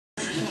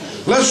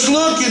Let's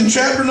look in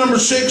chapter number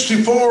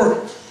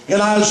 64 in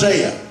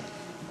Isaiah.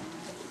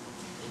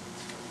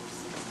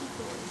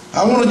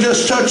 I want to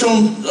just touch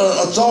on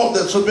a thought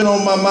that's been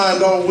on my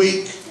mind all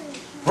week.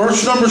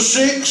 Verse number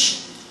 6.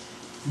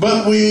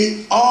 But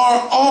we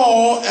are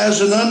all as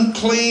an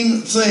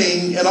unclean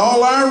thing, and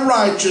all our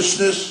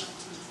righteousness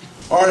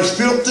are as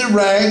filthy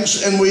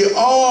rags, and we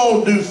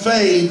all do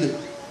fade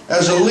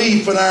as a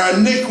leaf, and our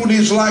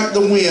iniquities like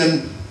the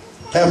wind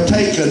have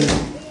taken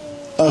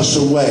us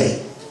away.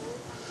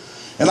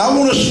 And I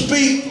want to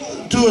speak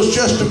to us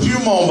just a few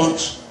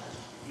moments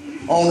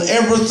on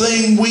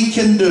everything we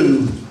can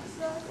do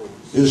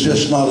is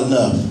just not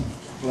enough.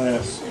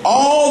 Bless.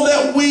 All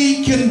that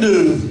we can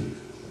do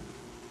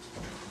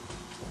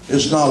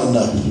is not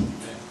enough.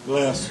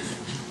 Bless.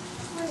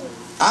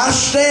 I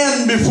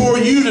stand before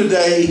you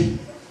today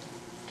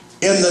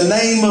in the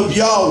name of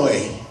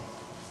Yahweh,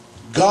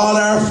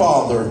 God our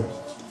Father,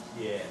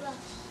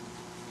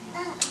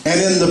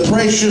 and in the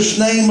precious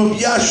name of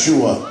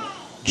Yeshua,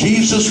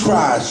 Jesus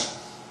Christ,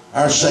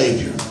 our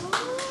Savior.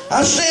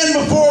 I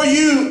stand before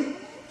you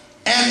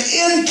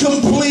an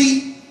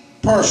incomplete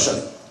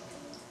person.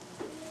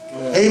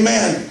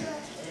 Amen.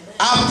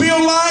 I feel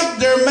like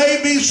there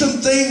may be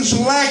some things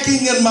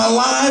lacking in my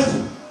life,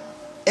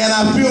 and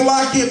I feel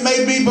like it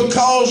may be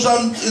because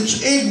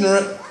it's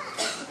ignorant.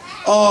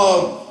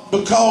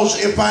 Because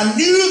if I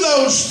knew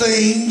those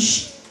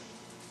things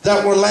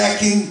that were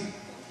lacking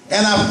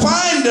and I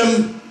find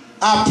them,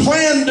 I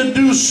plan to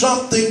do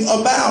something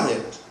about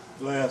it.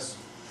 Bless.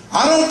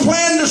 I don't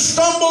plan to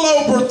stumble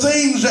over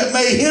things that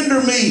may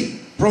hinder me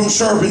from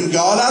serving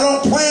God. I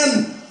don't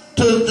plan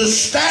to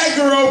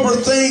stagger over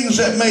things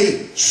that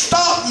may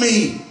stop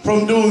me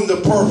from doing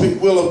the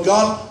perfect will of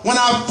God. When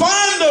I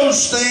find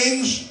those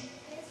things,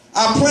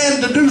 I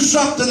plan to do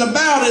something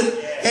about it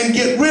and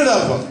get rid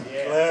of them.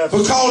 Yes.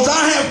 Because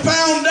I have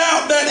found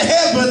out that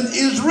heaven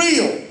is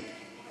real.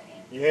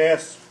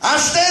 Yes. I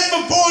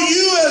stand before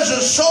you as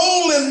a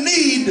soul in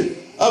need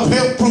of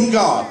help from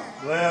God.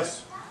 Bless.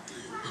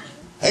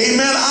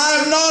 Amen. I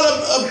have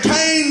not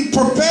obtained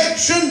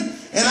perfection,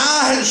 and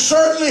I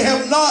certainly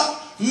have not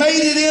made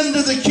it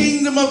into the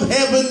kingdom of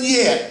heaven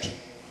yet.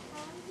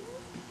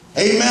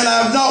 Amen.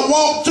 I have not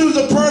walked through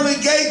the pearly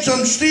gates.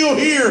 I'm still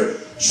here.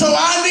 So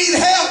I need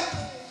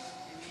help.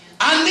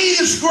 I need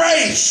His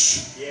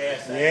grace.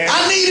 Yes. Yes.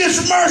 I need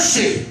His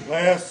mercy.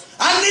 Bless.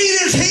 I need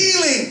His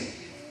healing.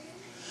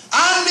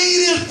 I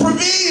need His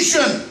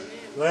provision.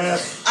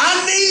 Bless.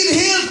 I need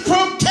His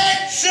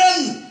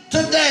protection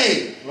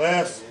today.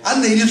 Bless.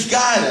 I need His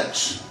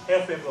guidance.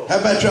 Help Him, Lord. How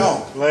about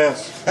y'all?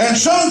 Bless. And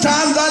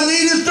sometimes I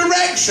need His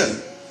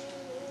direction.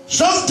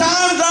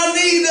 Sometimes I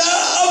need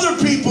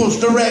other people's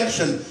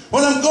direction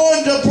when I'm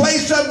going to a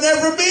place I've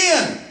never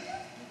been.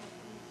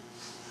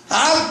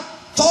 I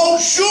thought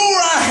sure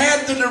I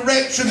had the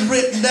directions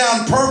written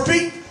down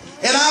perfect,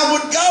 and I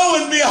would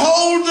go and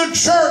behold the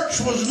church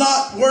was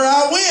not where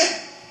I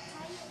went.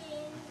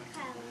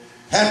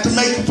 Have to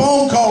make a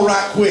phone call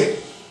right quick.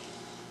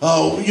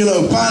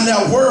 Find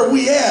out where are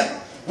we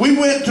at. We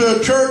went to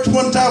a church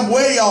one time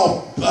way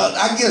off,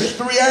 I guess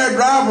 3-hour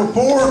drive or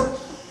 4.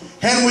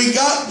 And we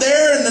got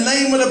there and the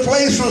name of the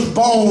place was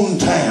Bone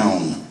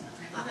Town.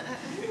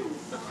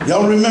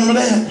 Y'all remember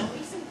that?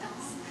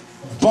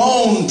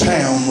 Bone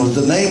Town was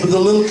the name of the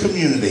little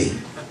community.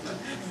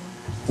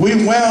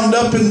 We wound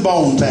up in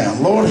Bone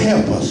Town. Lord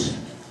help us.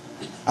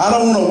 I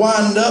don't want to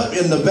wind up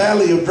in the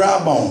valley of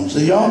dry bones.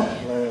 See y'all?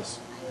 Yes.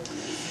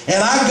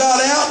 And I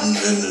got out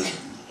and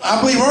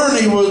I believe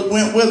Ernie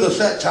went with us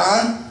that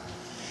time.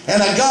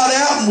 And I got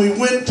out and we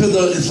went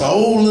to it's an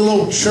old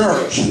little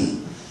church.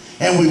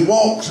 And we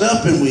walks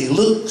up and we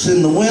looks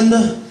in the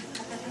window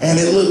and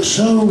it looked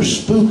so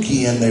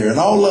spooky in there. And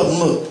all of them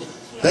looked.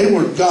 I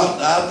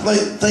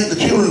think the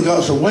children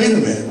got, so wait a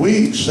minute, we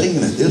ain't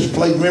singing at this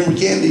place. Remember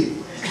Candy?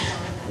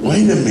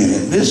 Wait a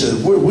minute,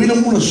 we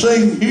don't want to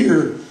sing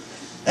here.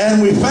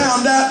 And we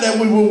found out that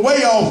we were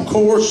way off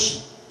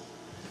course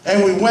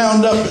and we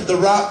wound up at the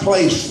right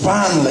place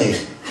finally.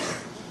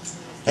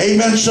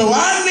 Amen. So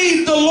I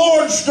need the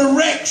Lord's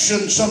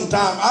direction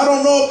sometime. I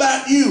don't know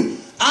about you.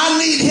 I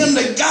need Him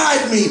to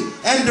guide me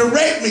and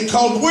direct me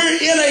because we're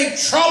in a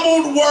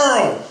troubled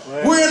world.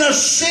 We're in a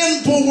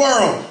sinful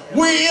world.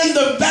 We're in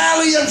the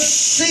valley of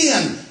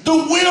sin, the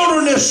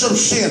wilderness of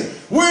sin.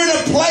 We're in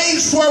a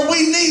place where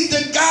we need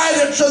the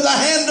guidance of the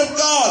hand of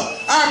God.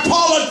 Our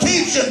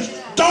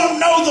politicians don't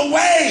know the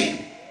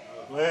way.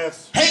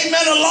 Bless.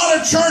 Amen. A lot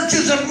of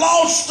churches have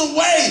lost the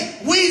way.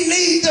 We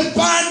need to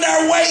find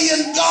our way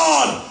in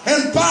God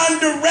and find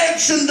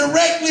direction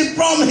directly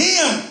from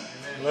Him.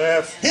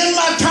 Bless. In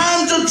my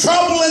times of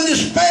trouble and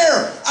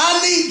despair, I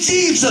need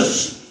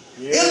Jesus.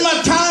 Yes. In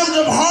my times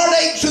of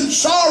heartaches and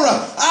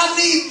sorrow, I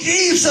need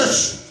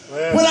Jesus.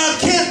 Yes. When I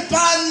can't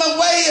find my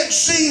way, it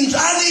seems,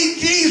 I need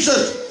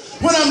Jesus.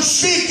 When I'm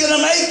sick and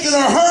I'm aching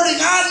or hurting,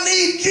 I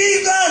need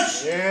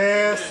Jesus.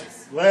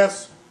 Yes.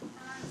 Bless.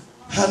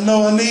 I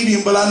know I need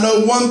Him, but I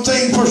know one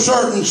thing for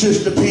certain,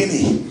 Sister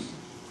Penny.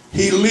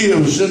 He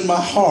lives in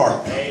my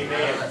heart.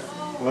 Amen.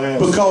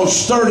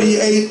 Because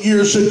 38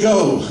 years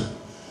ago,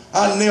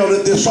 I knelt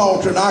at this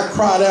altar and I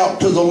cried out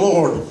to the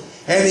Lord.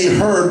 And He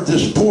heard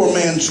this poor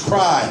man's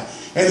cry.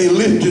 And He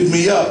lifted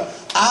me up.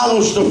 I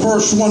was the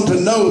first one to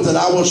know that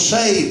I was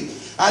saved.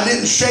 I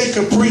didn't shake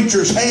a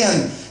preacher's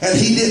hand, and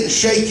he didn't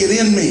shake it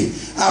in me.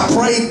 I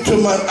prayed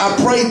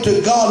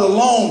to God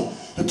alone,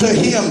 to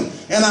Him,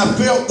 and I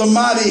felt the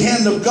mighty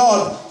hand of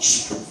God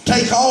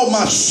take all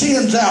my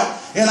sins out.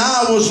 And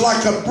I was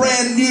like a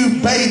brand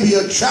new baby,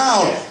 a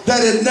child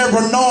that had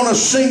never known a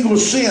single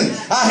sin.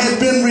 I had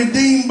been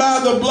redeemed by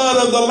the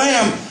blood of the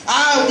Lamb.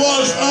 I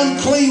was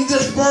unclean.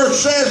 This verse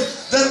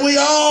says that we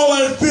all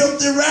are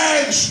filthy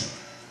rags.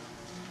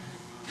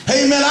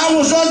 Amen. I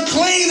was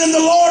unclean and the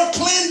Lord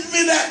cleansed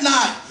me that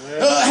night.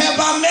 Have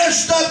I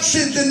messed up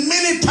since? And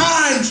many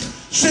times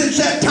since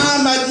that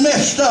time I'd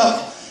messed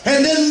up.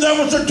 And then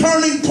there was a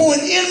turning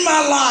point in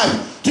my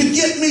life to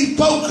get me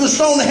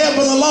focused on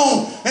heaven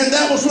alone. And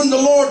that was when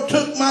the Lord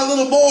took my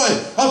little boy,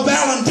 a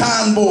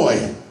Valentine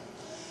boy.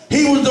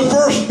 He was the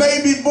first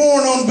baby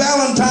born on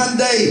Valentine's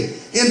Day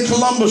in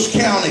Columbus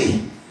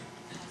County.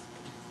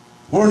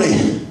 Weren't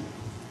he?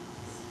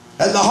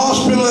 At the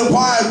hospital in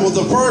Whiteville,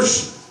 the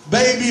first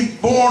baby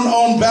born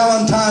on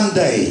Valentine's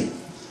Day.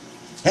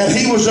 And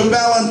he was a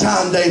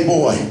Valentine's Day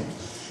boy.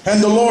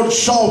 And the Lord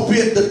saw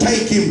fit to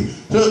take him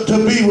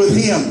to be with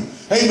Him.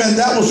 Amen.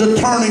 That was a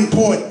turning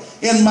point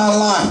in my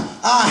life.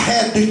 I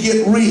had to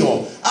get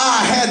real.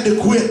 I had to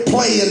quit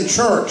playing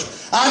church.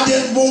 I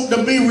didn't want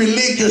to be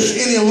religious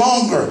any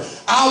longer.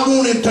 I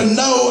wanted to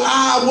know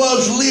I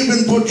was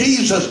living for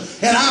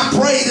Jesus. And I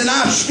prayed, and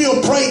I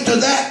still pray to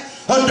that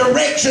a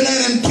direction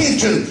and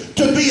intention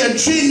to be a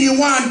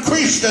genuine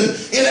Christian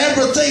in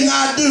everything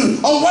I do,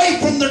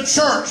 away from the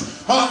church,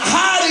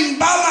 hiding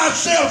by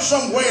myself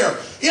somewhere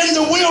in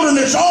the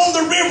wilderness, on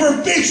the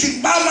river,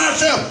 fishing by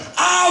myself.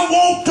 I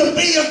want to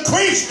be a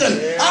Christian.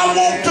 I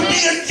want to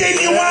be a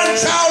genuine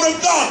child of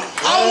God.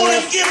 I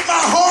want to give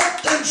my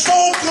heart and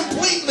soul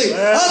completely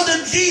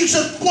unto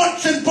Jesus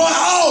once and for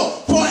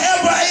all,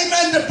 forever.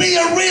 Amen. To be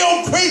a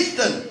real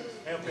Christian.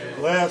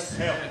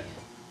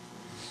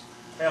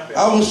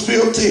 I was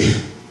filthy.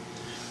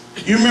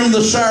 You remember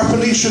the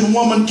Syrophoenician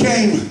woman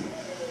came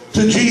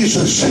to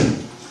Jesus.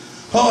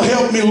 Oh,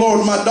 help me,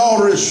 Lord. My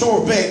daughter is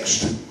sore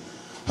vexed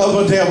of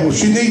a devil.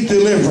 She needs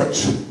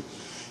deliverance.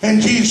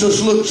 And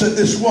Jesus looks at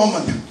this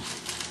woman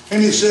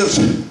and He says,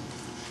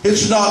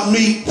 it's not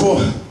meet for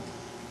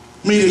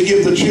me to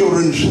give the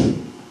children's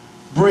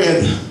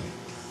bread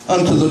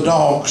unto the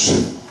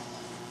dogs.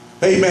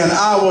 Amen.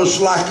 I was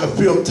like a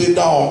filthy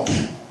dog.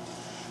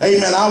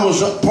 Amen. I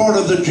was a part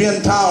of the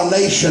Gentile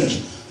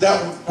nations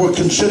that were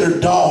considered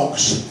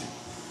dogs.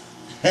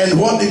 And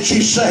what did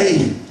she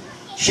say?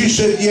 She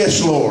said,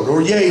 yes, Lord,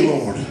 or yea,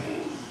 Lord.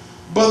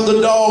 But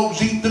the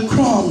dogs eat the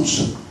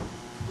crumbs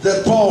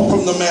that fall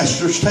from the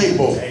Master's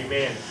table.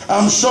 Amen.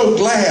 I'm so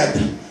glad,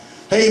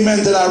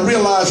 amen, that I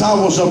realized I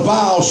was a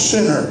vile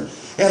sinner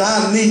and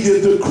I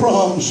needed the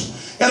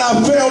crumbs. And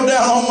I fell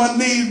down on my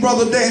knees,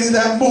 Brother Danny,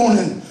 that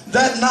morning,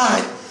 that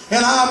night.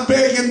 And I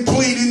begged and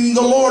pleading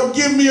the Lord,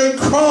 give me a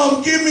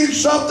crumb, give me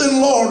something,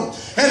 Lord.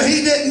 And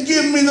He didn't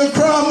give me the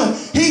crumb.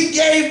 He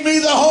gave me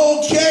the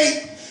whole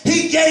cake.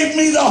 He gave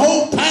me the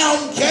whole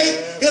pound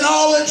cake in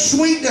all its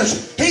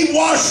sweetness. He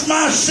washed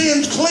my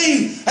sins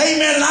clean.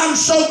 Amen. And I'm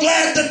so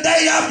glad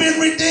today I've been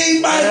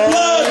redeemed by His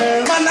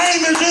blood. My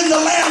name is in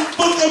the Lamb's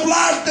Book of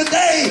Life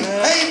today.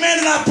 Amen.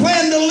 And I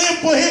plan to live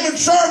for Him and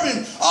serve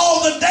Him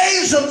all the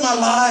days of my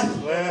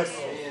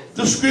life.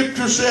 The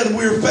scripture said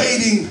we're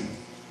fading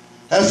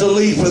as a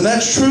leaf, and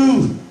that's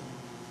true.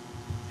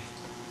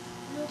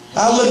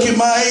 I look at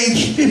my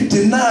age,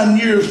 59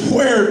 years,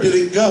 where did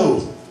it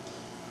go?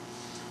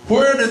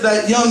 Where did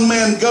that young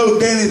man go,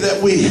 Danny,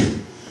 that we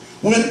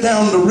went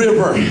down the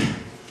river?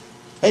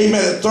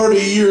 Amen, at 30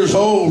 years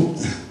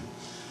old.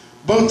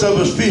 Both of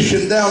us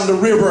fishing down the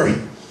river.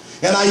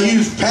 And I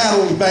used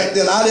paddles back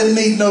then. I didn't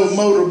need no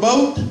motor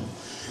boat.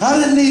 I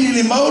didn't need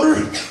any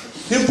motor.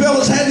 Them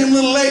fellas had them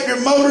little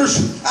electric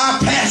motors. I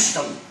passed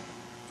them.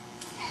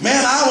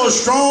 Man, I was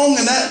strong,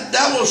 and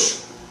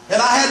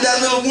and I had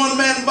that little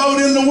one-man boat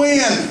in the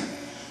wind.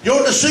 You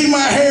ought to see my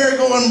hair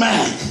going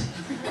back.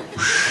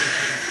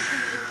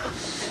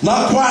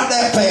 Not quite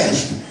that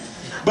fast.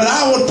 But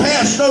I would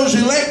pass those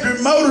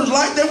electric motors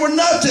like they were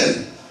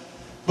nothing.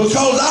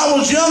 Because I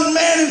was a young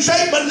man in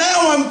shape, but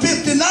now I'm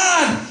 59,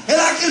 and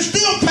I can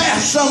still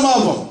pass some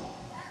of them.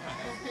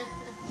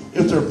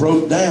 If they're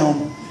broke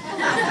down.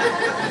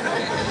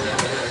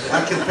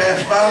 I can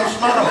pass by and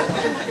smile.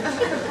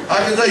 I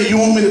can say, you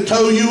want me to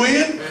tow you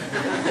in?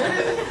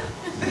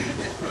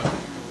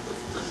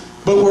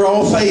 But we're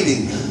all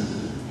fading.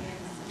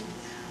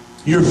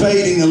 You're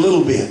fading a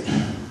little bit.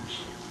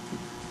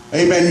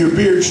 Amen. Your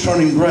beard's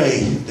turning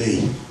gray,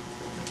 D.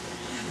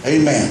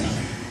 Amen.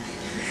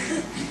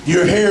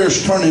 Your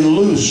hair's turning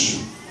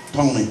loose,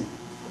 Tony.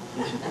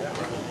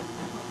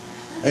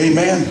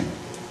 Amen.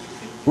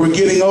 We're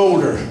getting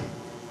older.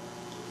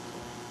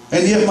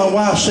 And yet my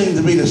wife seems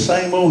to be the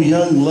same old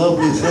young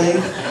lovely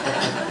thing.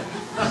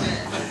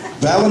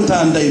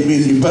 Valentine's Day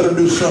means you better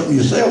do something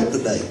yourself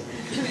today.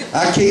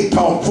 I can't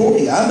talk for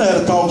you. I know how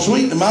to talk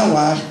sweet to my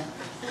wife.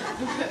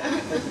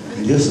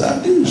 Yes,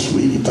 I do,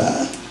 sweetie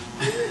pie.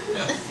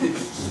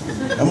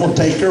 I'm going to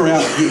take her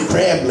out and get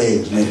crab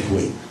legs next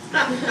week.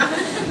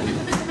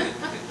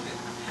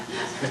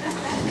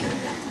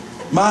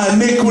 My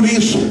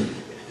iniquities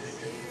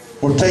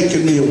were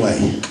taking me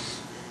away.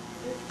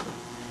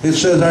 It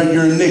says that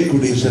your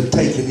iniquities have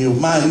taken you.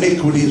 My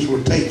iniquities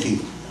were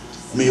taking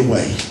me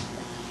away.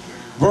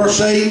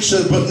 Verse 8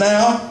 says, but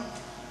now.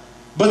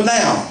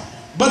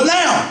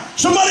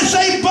 Somebody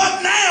say,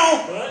 but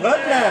now.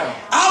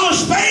 I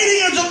was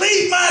fading as to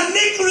leave my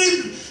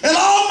iniquities, and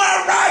all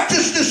my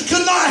righteousness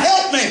could not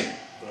help me.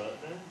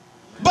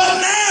 But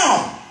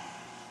now,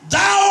 thou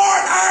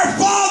art our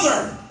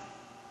Father.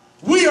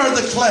 We are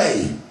the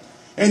clay,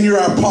 and you're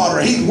our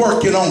potter. He's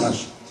working on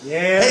us.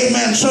 Yes.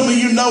 Amen. Some of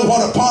you know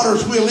what a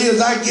potter's wheel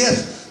is. I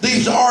guess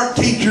these art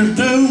teachers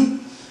do.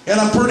 And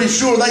I'm pretty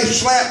sure they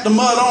slapped the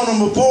mud on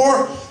them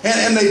before,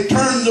 and they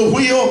turned the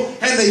wheel,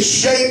 and they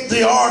shaped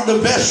the art, the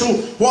vessel,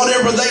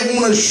 whatever they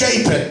want to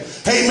shape it.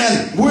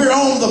 Amen. We're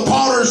on the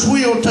potter's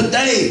wheel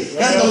today,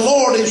 and the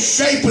Lord is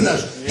shaping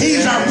us.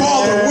 He's our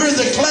Father. We're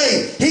the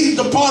clay. He's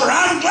the potter.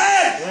 I'm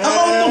glad I'm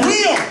on the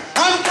wheel.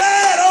 I'm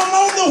glad I'm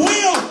on the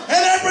wheel.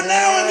 And every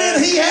now and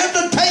then He has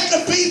to take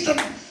a piece of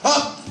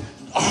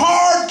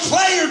hard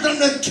clay or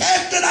something and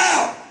cast it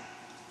out.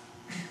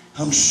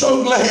 I'm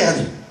so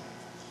glad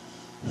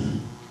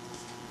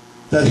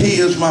that He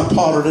is my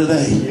potter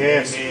today.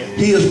 Yes.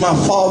 He is my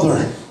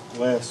Father.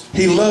 Bless.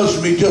 He loves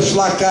me just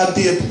like I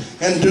did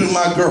and do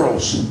my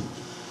girls.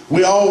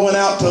 We all went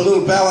out to a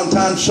little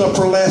Valentine's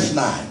supper last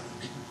night.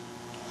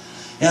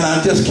 And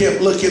I just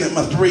kept looking at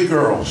my 3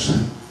 girls.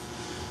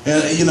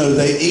 And, you know,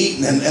 they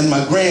eat, and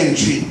my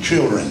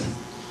grandchildren.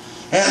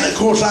 And, of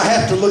course, I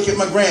have to look at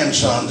my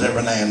grandsons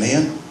every now and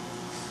then.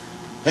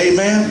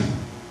 Amen.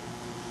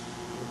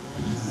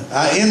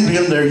 I envy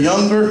them. They're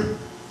younger.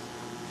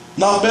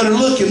 Not better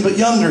looking, but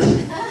younger.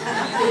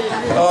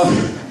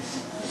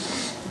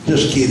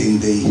 Just kidding,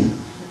 D.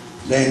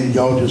 Dan,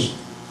 y'all just...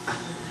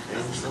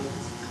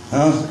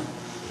 Huh?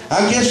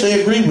 I guess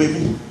they agree with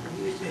me.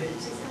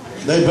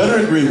 They better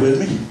agree with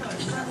me.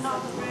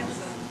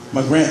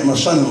 My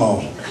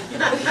son-in-law.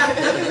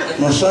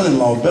 My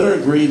son-in-law better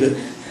agree that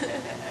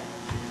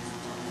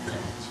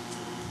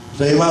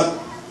they might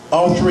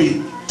all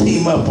 3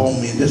 team up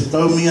on me and just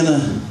throw me in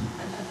the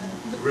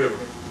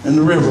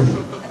river.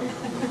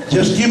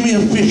 Just give me a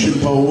fishing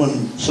pole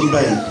and some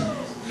bait.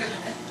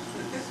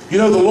 You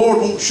know, the Lord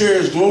won't share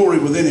His glory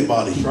with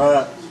anybody.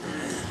 Right.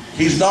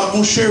 He's not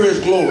going to share His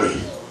glory.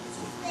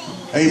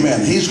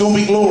 Amen. He's going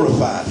to be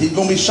glorified. He's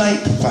going to be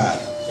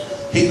sanctified.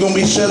 He's going to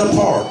be set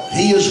apart.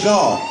 He is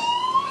God.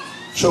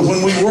 So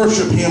when we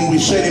worship Him, we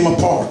set Him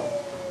apart.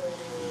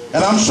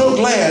 And I'm so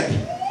glad.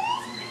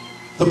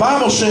 The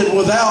Bible said,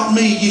 without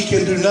me, ye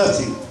can do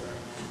nothing.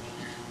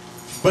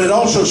 But it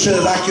also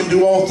says, I can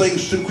do all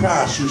things through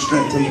Christ who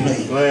strengthens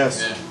me.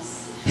 Bless.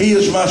 He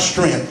is my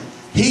strength.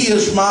 He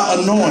is my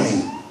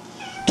anointing.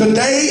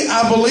 Today,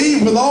 I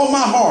believe with all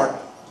my heart.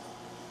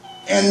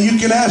 And you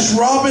can ask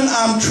Robin,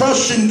 I'm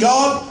trusting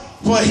God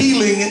for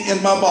healing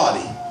in my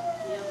body.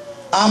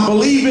 I'm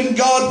believing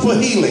God for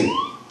healing.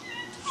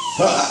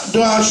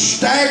 Do I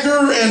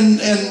stagger and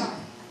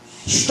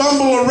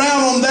stumble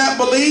around on that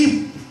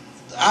belief?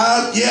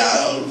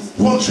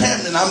 What's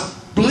happening? I'm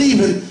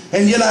believing,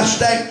 and yet I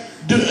stagger.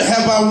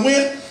 Have I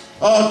went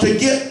to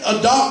get a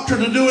doctor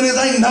to do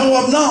anything? No,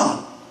 I've not.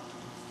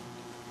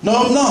 No,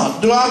 I'm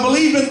not. Do I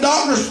believe in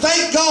doctors?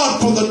 Thank God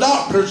for the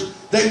doctors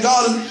that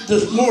God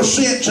has more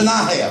sense than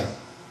I have.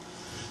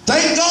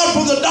 Thank God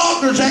for the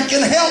doctors that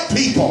can help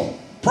people.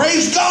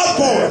 Praise God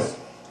for it.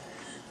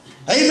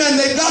 Amen.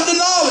 They've got the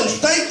knowledge.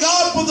 Thank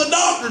God for the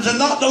doctors and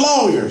not the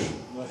lawyers.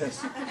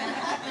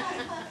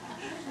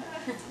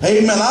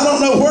 Amen. I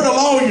don't know where the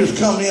lawyers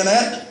come in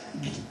at.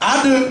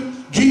 I do.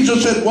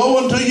 Jesus said, woe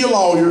unto you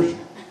lawyers.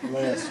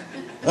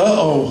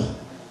 Uh-oh.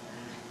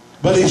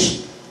 But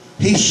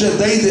he said,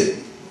 they that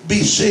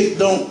be sick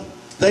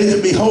they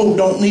that be whole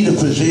don't need a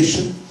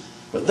physician,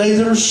 but they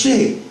that are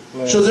sick.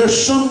 So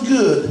there's some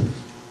good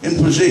in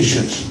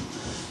physicians.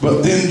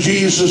 But then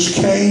Jesus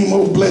came,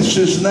 oh bless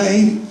His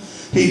name.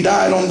 He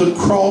died on the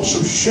cross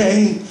of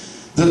shame.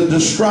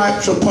 The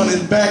stripes upon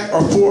His back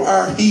are for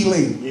our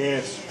healing.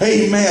 Yes.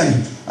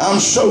 Amen. I'm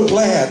so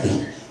glad.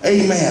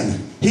 Amen.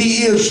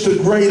 He is the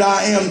great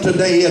I am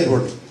today,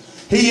 Edward.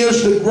 He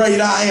is the great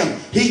I am.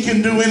 He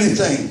can do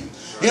anything.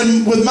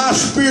 And with my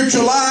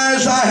spiritual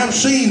eyes, I have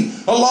seen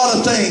a lot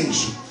of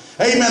things.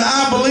 Amen.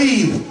 I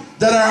believe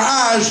that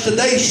our eyes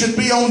today should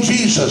be on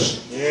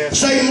Jesus. Yes.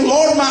 Say,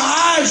 Lord,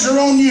 my eyes are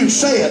on you.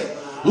 Say it.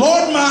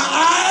 Lord,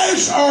 my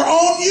eyes are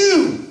on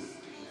you.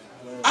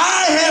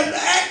 I have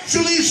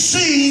actually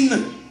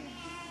seen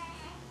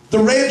the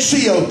Red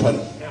Sea open.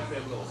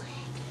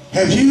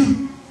 Have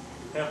you?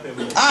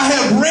 I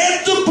have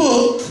read the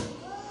book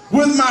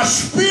with my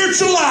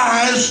spiritual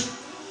eyes,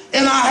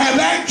 and I have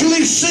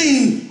actually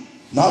seen,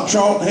 not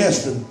Charlton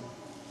Heston,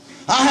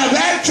 I have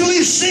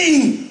actually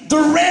seen the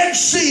Red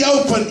Sea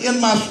open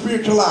in my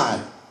spiritual life.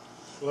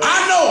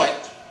 I know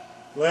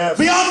it.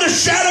 Beyond a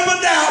shadow of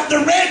a doubt,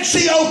 the Red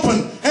Sea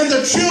opened and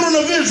the children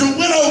of Israel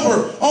went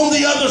over on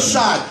the other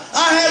side.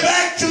 I have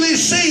actually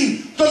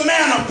seen the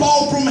manna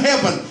fall from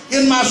heaven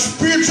in my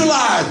spiritual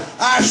eyes.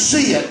 I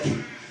see it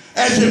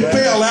as it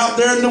fell out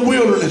there in the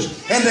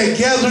wilderness and they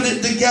gathered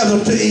it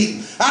together to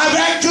eat. I've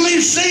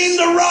actually seen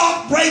the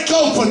rock break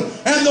open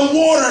and the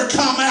water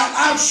come out.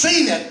 I've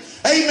seen it.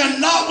 Amen.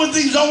 Not with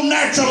these old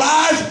natural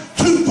eyes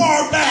too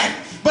far back.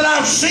 But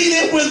I've seen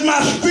it with my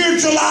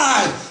spiritual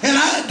eyes. And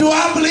do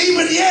I believe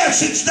it?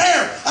 Yes, it's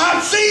there.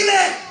 I've seen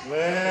it.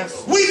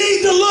 Yes. We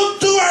need to look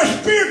through our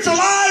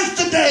spiritual eyes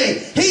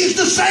today. He's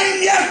the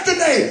same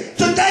yesterday,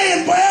 today,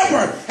 and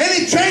forever. And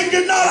He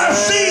changes not. I've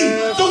seen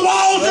the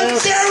walls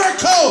of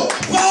Jericho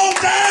fall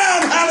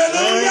down.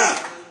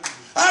 Hallelujah.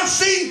 I've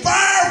seen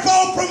fire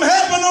fall from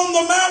heaven on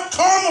the Mount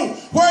Carmel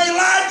where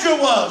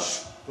Elijah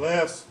was.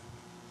 Bless.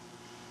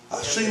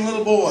 I've seen a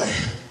little boy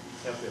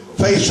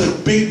face a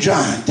big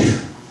giant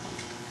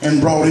and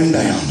brought him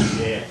down.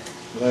 Yeah.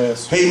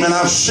 Bless. Amen.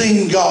 I've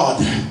seen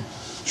God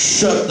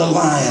shut the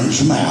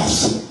lion's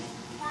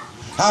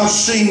mouth. I've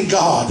seen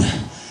God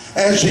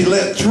as He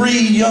let 3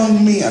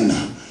 young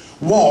men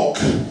walk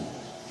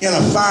in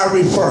a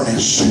fiery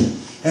furnace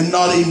and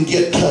not even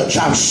get touched.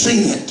 I've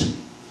seen it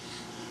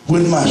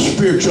with my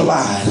spiritual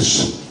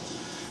eyes.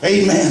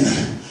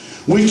 Amen.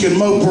 We can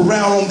mope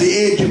around on the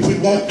edge if we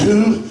want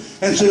to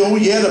and say, oh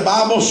yeah, the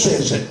Bible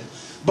says it.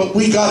 But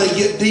we got to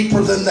get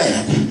deeper than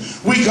that.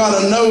 We got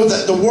to know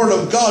that the Word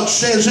of God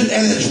says it,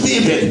 and it's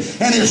vivid,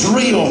 and it's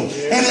real,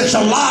 and it's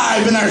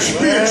alive in our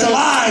spiritual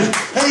lives.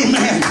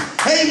 Amen.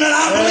 Amen.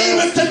 I believe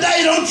it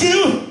today, don't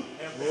you?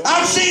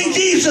 I've seen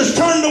Jesus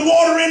turn the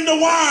water into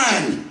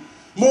wine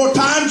more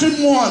times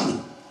than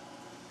one.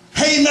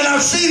 Amen.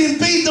 I've seen Him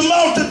feed the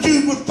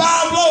multitude with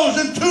 5 loaves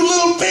and 2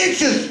 little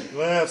fishes.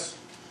 Yes.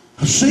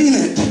 I've seen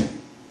it.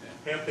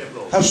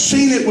 I've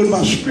seen it with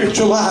my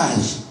spiritual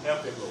eyes.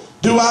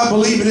 Do I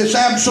believe it? It's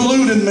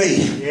absolute in me.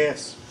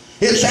 Yes.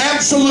 It's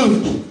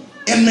absolute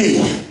in me.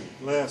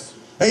 Yes.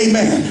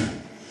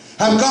 Amen.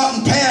 I've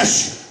gotten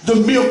past the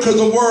milk of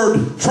the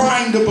Word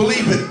trying to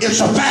believe it.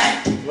 It's a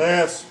fact.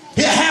 Yes.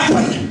 It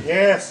happened.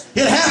 Yes.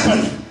 It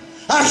happened.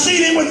 I've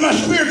seen it with my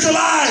spiritual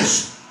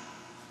eyes.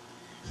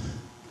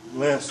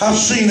 Yes. I've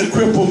seen a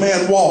crippled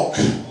man walk.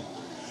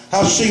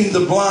 I've seen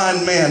the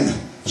blind man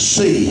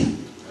see.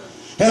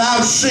 And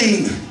I've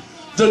seen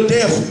the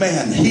deaf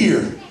man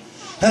hear.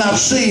 And I've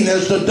seen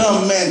as the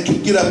dumb man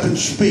could get up and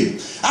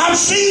speak. I've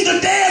seen the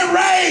dead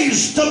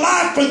raised to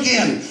life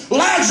again.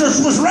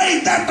 Lazarus was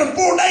raised after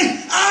 4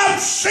 days. I've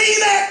seen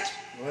it.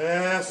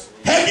 Yes.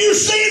 Have you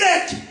seen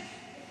it?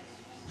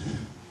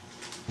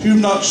 If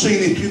you've not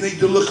seen it, you need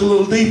to look a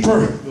little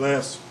deeper.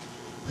 Yes.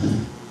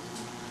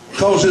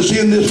 Because it's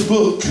in this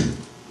book.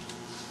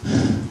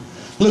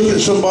 Look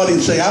at somebody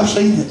and say, I've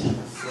seen it.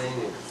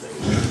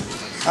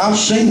 I've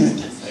seen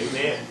it.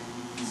 Amen.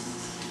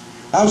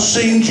 I've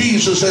seen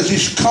Jesus as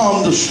He's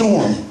calmed the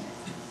storm.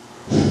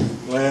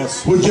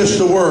 Yes. With just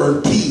the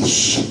word,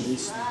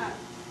 peace,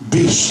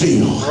 be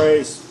still.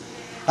 Praise.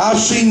 I've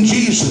seen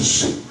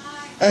Jesus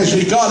as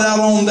He got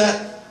out on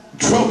that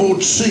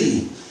troubled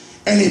sea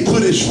and He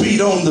put His feet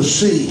on the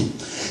sea.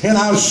 And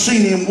I've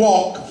seen Him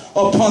walk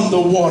upon the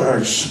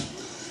waters.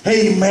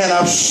 Amen.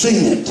 I've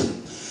seen it.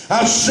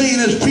 I've seen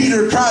as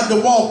Peter tried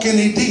to walk and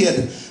he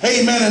did.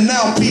 Amen. And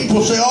now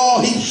people say, oh,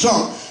 he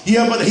sunk.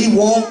 Yeah, but he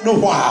walked a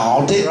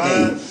while, didn't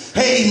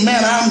he?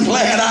 Amen. I'm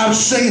glad I've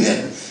seen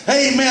it.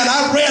 Amen.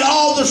 I've read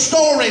all the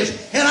stories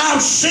and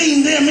I've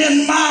seen them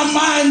in my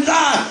mind's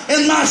eye,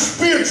 in my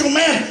spiritual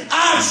man.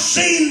 I've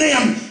seen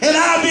them and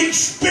I've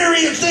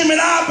experienced them and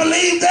I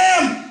believe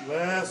them.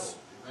 Yes.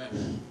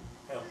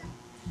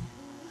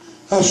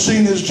 I've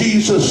seen as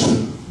Jesus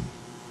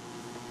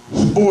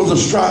bore the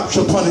stripes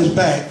upon His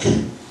back.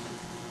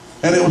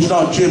 And it was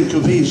not Jim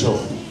Caviezel.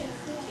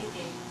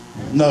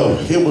 No,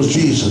 it was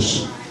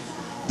Jesus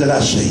that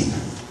I seen.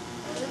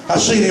 I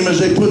seen Him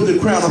as they put the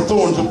crown of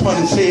thorns upon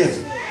His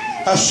head.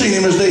 I've seen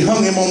Him as they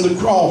hung Him on the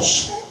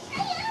cross.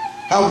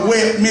 I've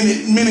wept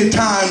many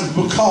times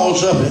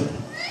because of it.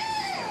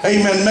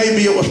 Amen.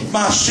 Maybe it was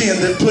my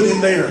sin that put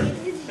Him there.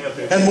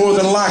 And more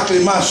than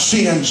likely my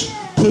sins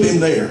put Him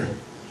there.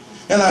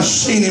 And I've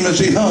seen Him as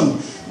He hung.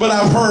 But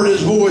I've heard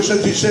His voice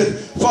as He said,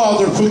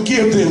 Father,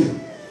 forgive them,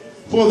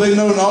 for they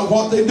know not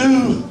what they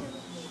do.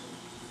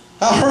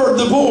 I heard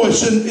the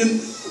voice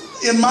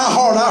in my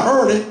heart. I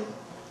heard it.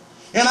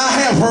 And I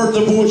have heard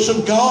the voice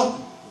of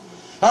God.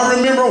 I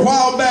remember a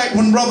while back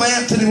when Brother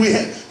Anthony,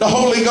 the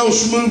Holy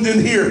Ghost moved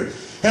in here.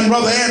 And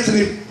Brother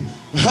Anthony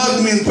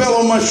hugged me and fell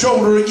on my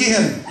shoulder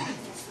again.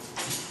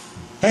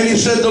 And he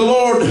said,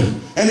 Lord,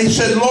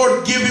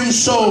 give him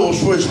souls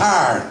for his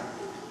hire.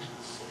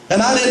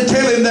 And I didn't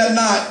tell him that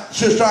night,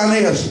 Sister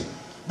Inez.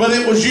 But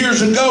it was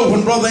years ago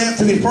when Brother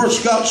Anthony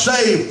first got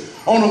saved.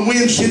 On a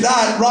Wednesday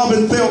night,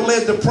 Robin felt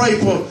led to pray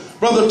for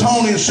Brother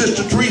Tony and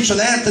Sister Teresa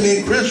and Anthony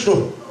and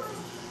Crystal.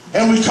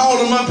 And we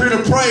called them up here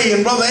to pray,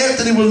 and Brother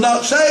Anthony was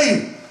not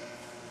saved.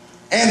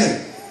 And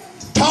a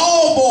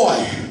tall small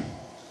boy.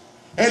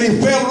 And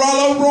he fell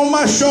right over on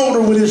my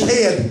shoulder with his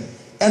head.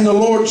 And the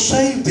Lord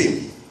saved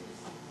him.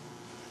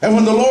 And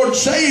when the Lord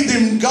saved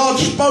him, God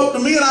spoke to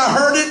me, and I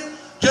heard it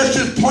just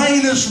as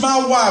plain as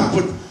my wife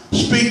would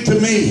speak to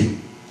me.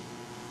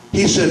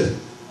 He said,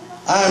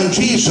 I am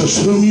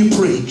Jesus whom you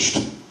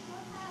preached.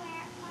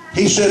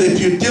 He said, if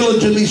you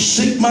diligently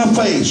seek my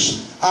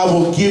face, I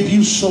will give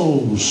you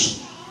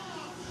souls.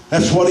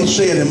 That's what he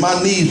said, and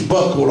my knees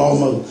buckled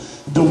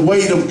almost. The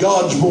weight of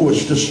God's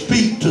voice to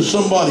speak to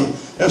somebody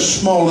as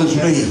small as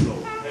me.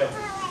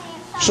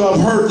 So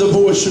I've heard the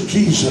voice of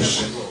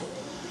Jesus.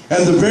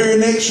 And the very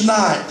next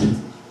night,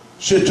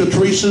 Sister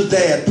Teresa's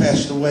dad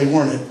passed away,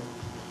 weren't it?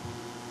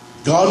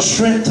 God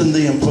strengthened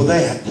them for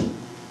that.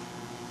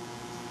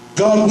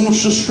 God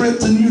wants to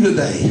strengthen you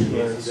today.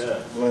 Yes, he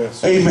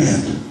does.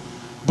 Amen.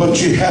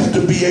 But you have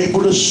to be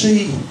able to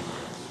see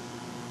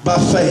by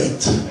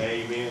faith.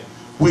 Amen.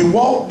 We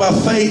walk by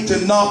faith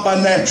and not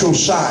by natural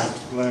sight.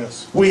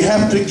 Yes. We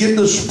have to get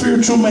the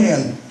spiritual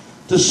man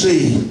to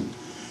see.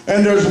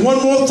 And there's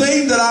one more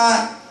thing that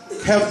I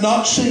have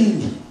not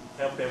seen.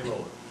 Help them,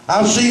 Lord.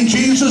 I've seen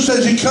Jesus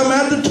as he come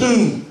out of the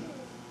tomb.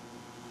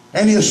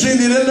 And he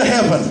ascended into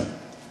heaven.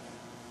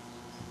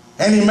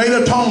 And he made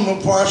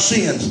atonement for our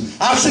sins.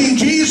 I've seen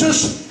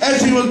Jesus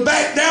as he was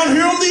back down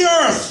here on the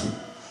earth.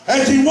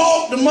 As he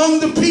walked among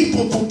the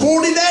people for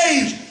 40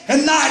 days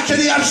and nights.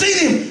 And I've seen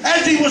him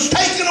as he was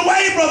taken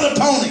away, Brother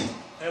Tony.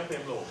 Help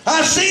him, Lord.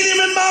 I've seen him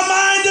in my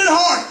mind and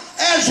heart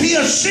as he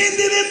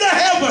ascended into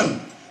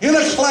heaven in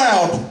a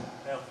cloud.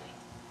 Help him.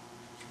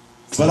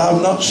 But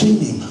I've not seen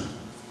him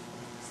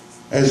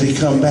as he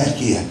come back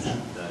yet.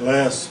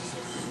 Yes.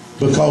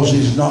 Because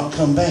he's not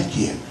come back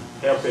yet.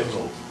 Help him,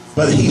 Lord.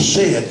 But he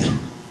said,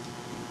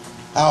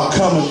 I'll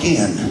come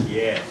again.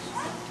 Yes.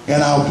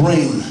 And I'll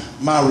bring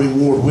my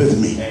reward with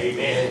me.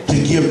 Amen.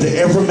 To give to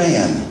every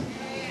man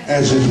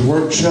as his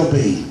work shall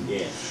be.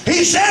 Yes.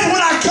 He said,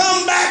 when I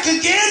come back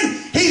again,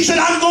 he said,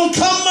 I'm going to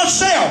come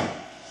myself.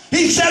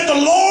 He said,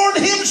 the Lord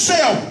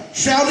himself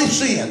shall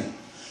descend.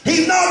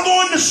 He's not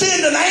going to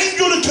send an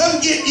angel to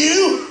come get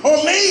you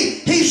or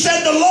me. He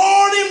said, the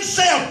Lord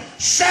himself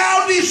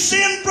shall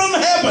descend from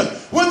heaven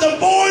with the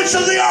voice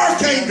of the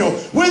archangel,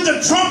 with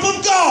the trump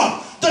of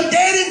God. The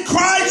dead in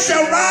Christ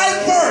shall rise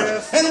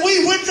first, and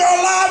we which are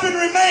alive and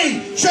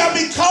remain shall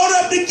be caught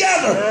up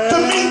together to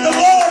meet the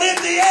Lord in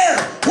the air.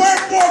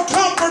 Wherefore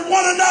comfort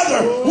one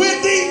another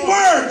with these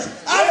words.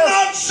 I've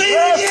not seen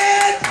it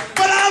yet,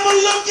 but I'm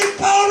looking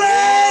for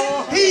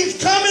it.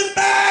 He's coming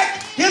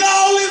back in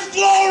all his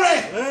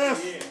glory.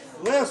 Yes.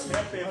 Yes.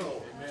 Help him,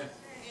 Lord.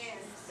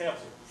 Help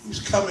him.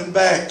 He's coming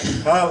back.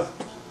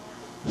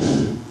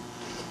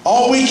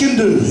 All we can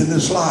do in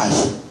this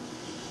life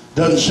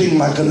doesn't seem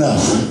like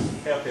enough.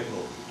 Help him,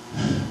 Lord.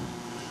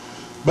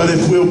 But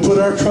if we'll put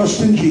our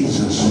trust in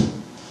Jesus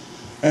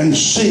and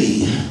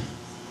see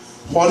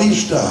what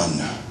he's done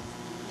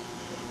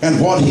and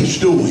what he's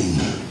doing,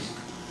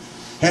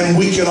 and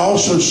we can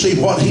also see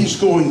what he's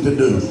going to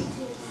do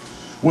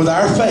with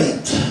our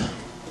faith.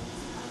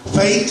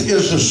 Faith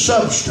is the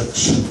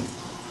substance.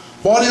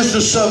 What is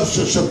the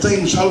substance of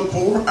things hoped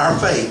for? Our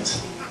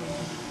faith.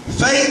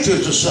 Faith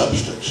is the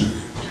substance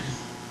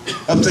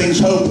of things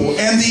hoped for.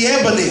 And the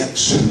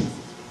evidence.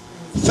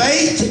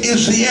 Faith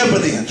is the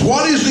evidence.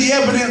 What is the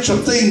evidence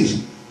of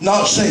things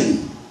not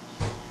seen?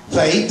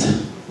 Faith.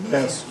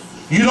 Yes.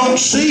 You don't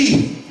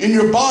see in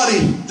your body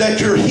that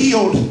you're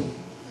healed,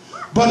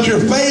 but your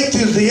faith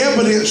is the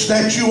evidence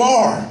that you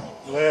are.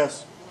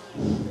 Yes.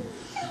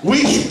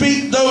 We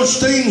speak those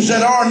things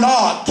that are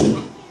not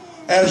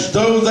as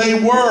though they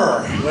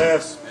were.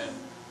 Yes.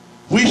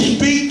 We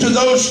speak to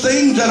those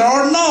things that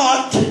are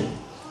not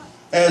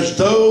as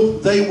though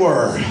they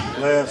were.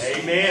 Yes.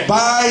 Amen.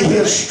 By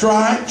his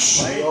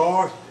stripes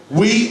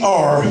we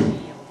are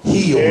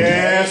healed.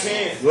 Yes.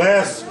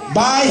 Yes.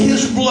 By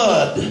his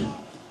blood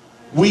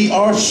we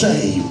are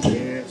saved.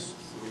 Yes.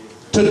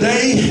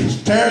 Today,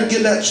 Tara,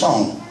 get that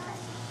song.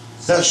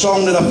 That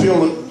song that I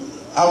feel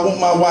that I want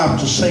my wife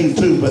to sing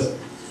too, but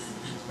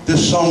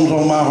this song's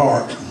on my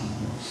heart.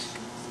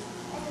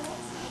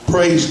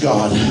 Praise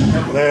God.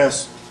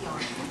 Yes.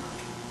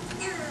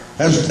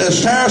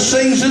 As Tara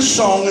sings this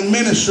song and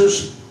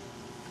ministers,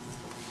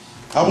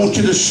 I want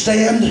you to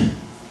stand,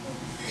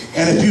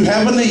 and if you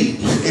have a need,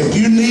 if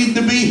you need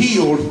to be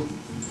healed,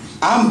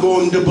 I'm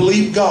going to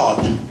believe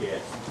God.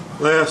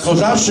 Yes.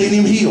 Because I've seen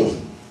him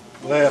heal.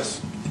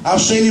 Yes.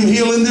 I've seen him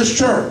heal in this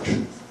church.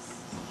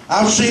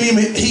 I've seen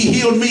him, he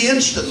healed me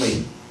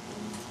instantly.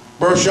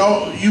 Bruce,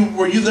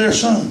 were you there,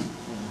 son?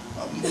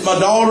 My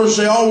daughters,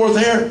 they all were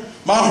there.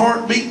 My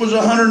heartbeat was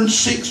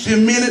 160 a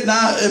minute,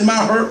 and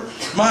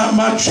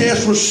my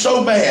chest was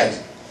so bad.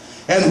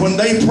 And when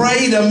they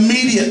prayed,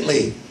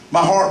 immediately my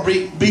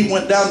heartbeat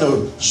went down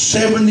to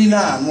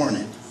 79, weren't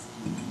it?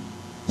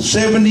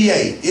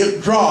 78.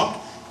 It dropped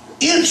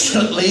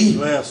instantly.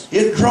 Yes.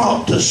 It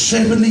dropped to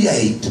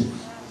 78,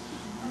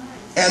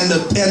 and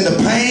the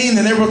pain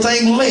and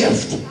everything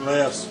left.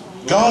 Yes.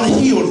 God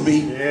healed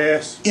me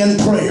Yes. in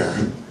prayer,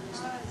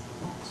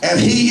 and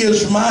he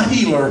is my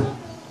healer.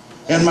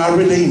 and my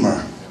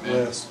Redeemer.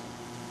 Yes.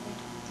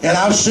 And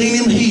I've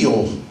seen him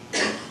heal.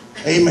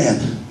 Amen.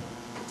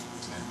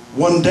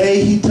 One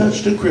day he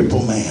touched a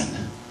crippled man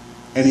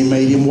and he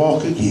made him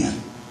walk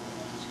again.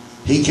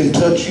 He can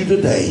touch you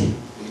today.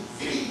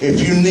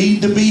 If you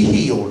need to be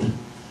healed,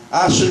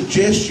 I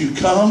suggest you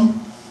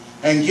come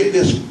and get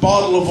this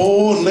bottle of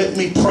oil and let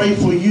me pray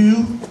for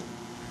you.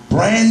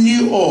 Brand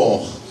new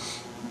oil.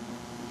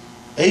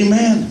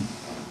 Amen.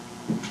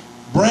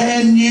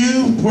 Brand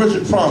new. Where's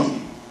it from?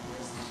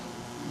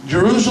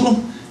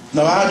 Jerusalem?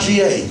 No,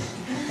 IGA.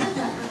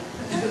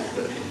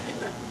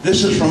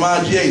 This is from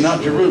IGA,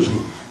 not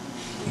Jerusalem.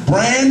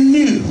 Brand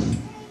new.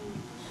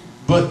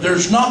 But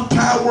there's not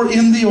power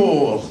in the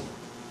oil,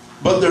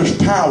 but there's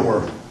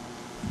power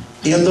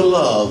in the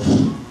love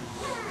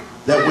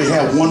that we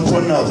have one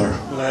for another.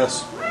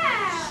 Yes.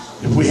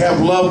 If we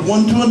have love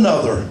one to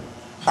another,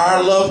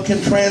 our love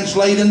can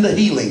translate into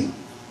healing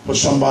for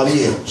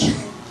somebody else.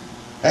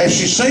 As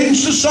she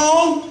sings the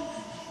song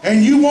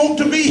and you want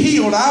to be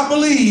healed, I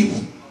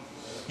believe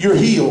you're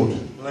healed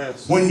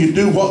when you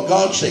do what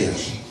God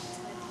says.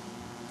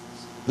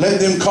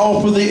 Let them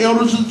call for the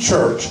elders of the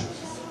church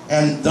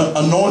and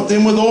anoint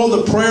them with oil.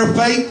 The prayer of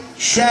faith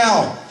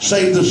shall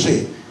save the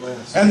sick,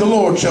 and the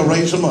Lord shall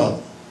raise them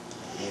up.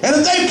 And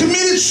if they've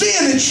committed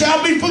sin, it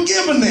shall be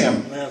forgiven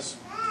them. Yes.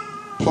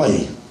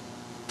 Play.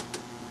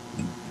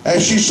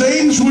 As she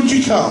sings, would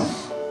you come?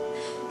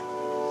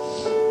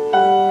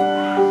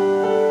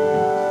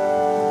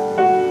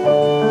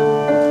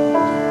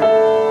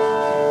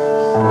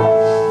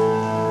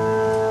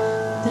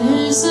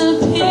 There's a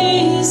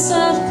peace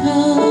I've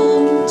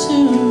come to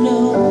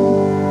know,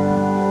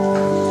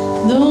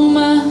 though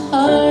my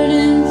heart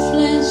and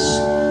flesh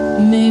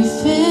may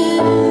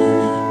fail.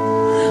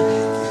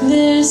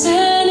 There's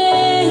an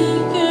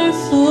anchor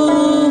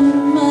for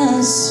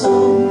my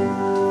soul.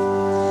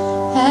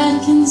 I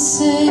can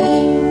say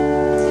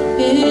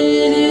it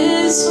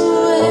is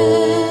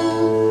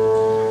well.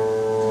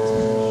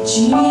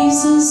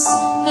 Jesus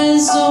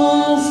has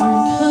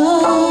overcome,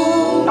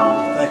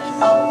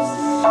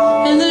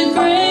 and the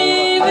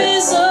grave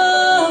is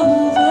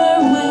overwhelmed.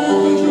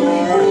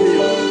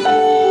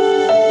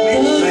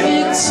 The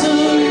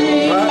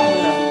victory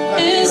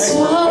is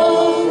won.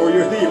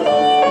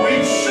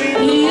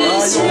 He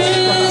is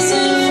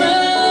risen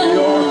from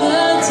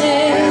the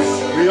dead,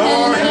 and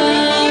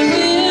I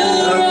will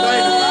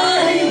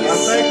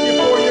rise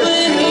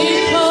when He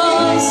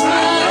calls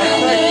my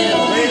name.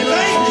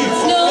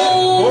 No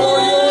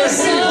more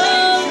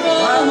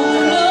sorrow,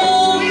 no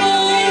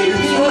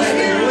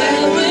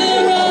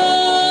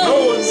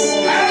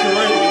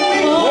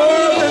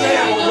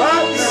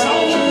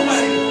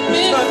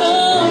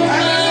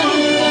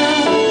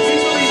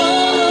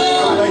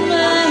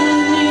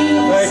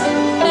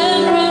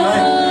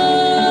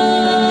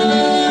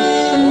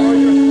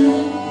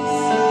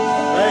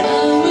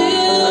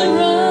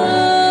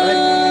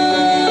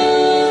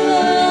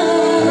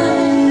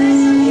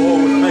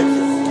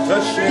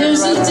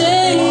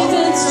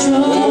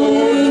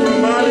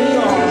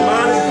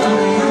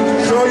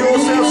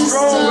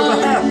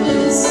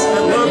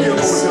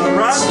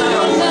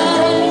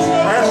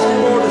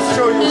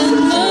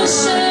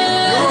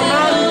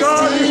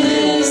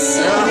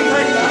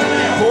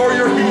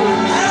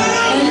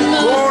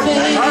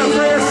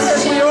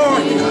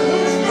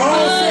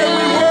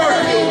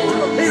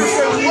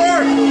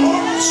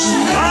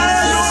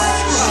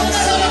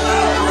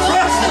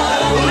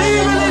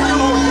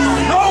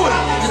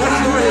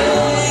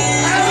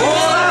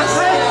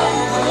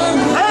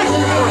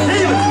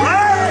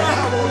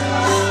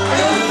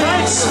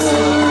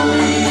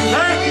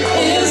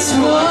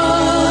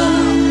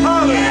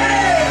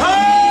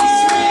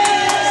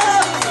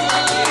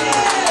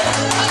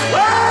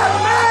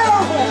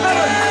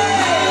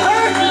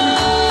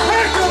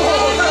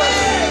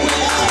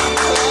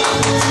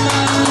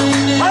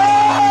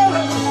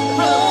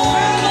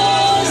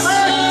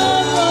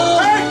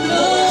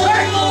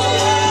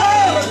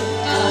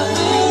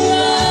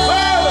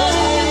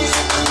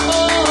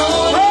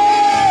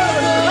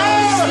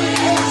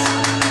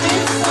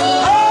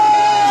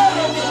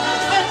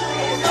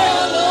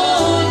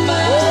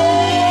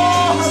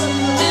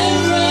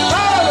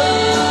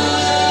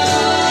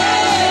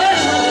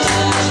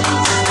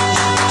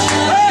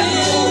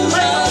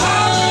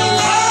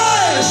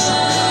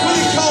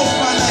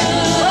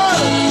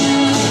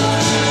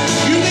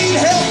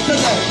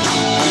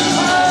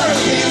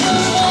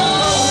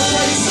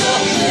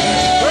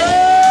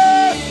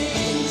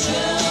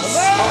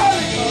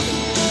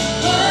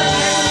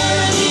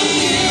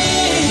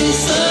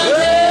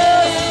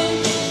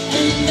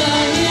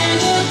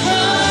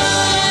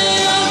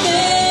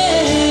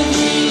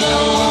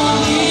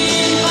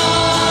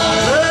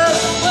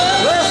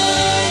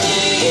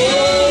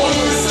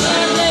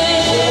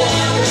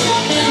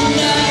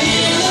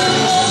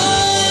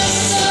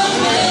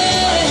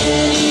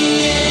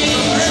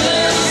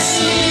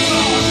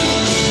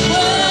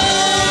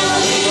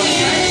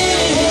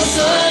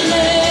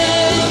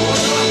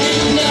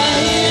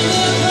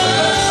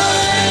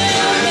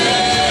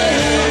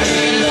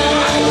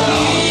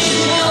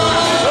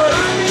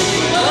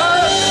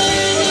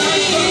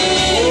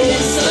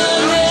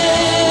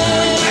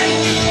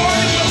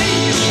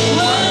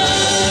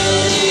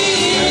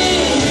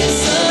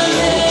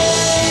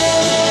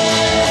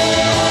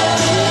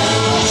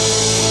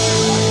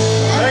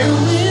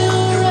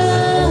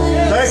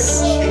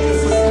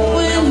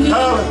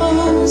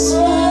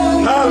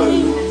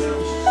Hallelujah.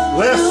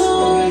 Bless.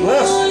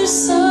 Bless.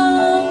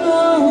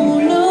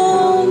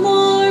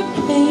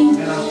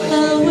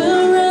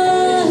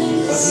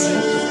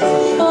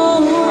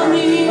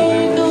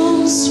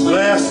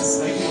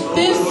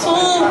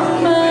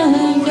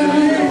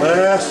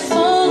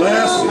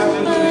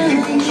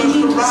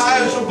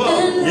 Rise above.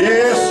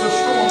 Yes. The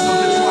storms of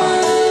this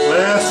life.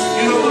 Bless.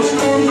 You know the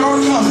storms are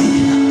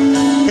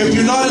coming. If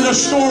you're not in a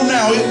storm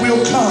now, it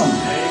will come.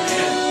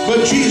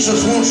 But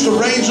Jesus wants to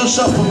raise us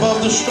up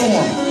above the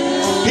storm.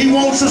 He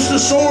wants us to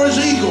soar as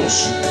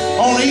eagles.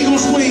 On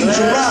eagle's wings,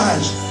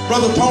 arise,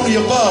 Brother Tony,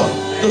 above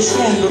the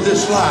storms of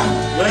this life.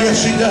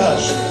 Yes, He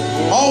does.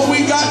 All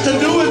we got to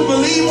do is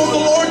believe on the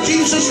Lord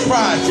Jesus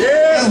Christ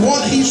and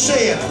what He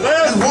said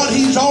and what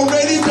He's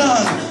already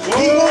done.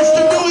 He wants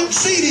to do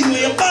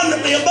exceedingly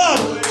abundantly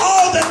above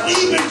all that we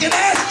even can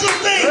ask or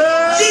think.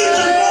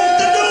 Jesus wants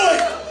to do it.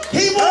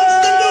 He wants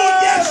to do it.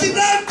 Yes, He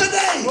does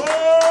today.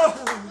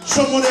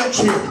 Someone else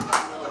here.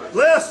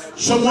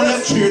 Someone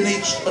else here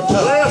needs a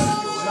touch.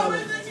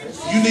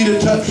 You need a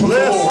touch from the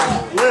Lord.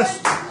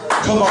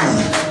 Come on.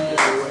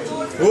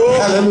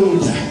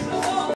 Hallelujah.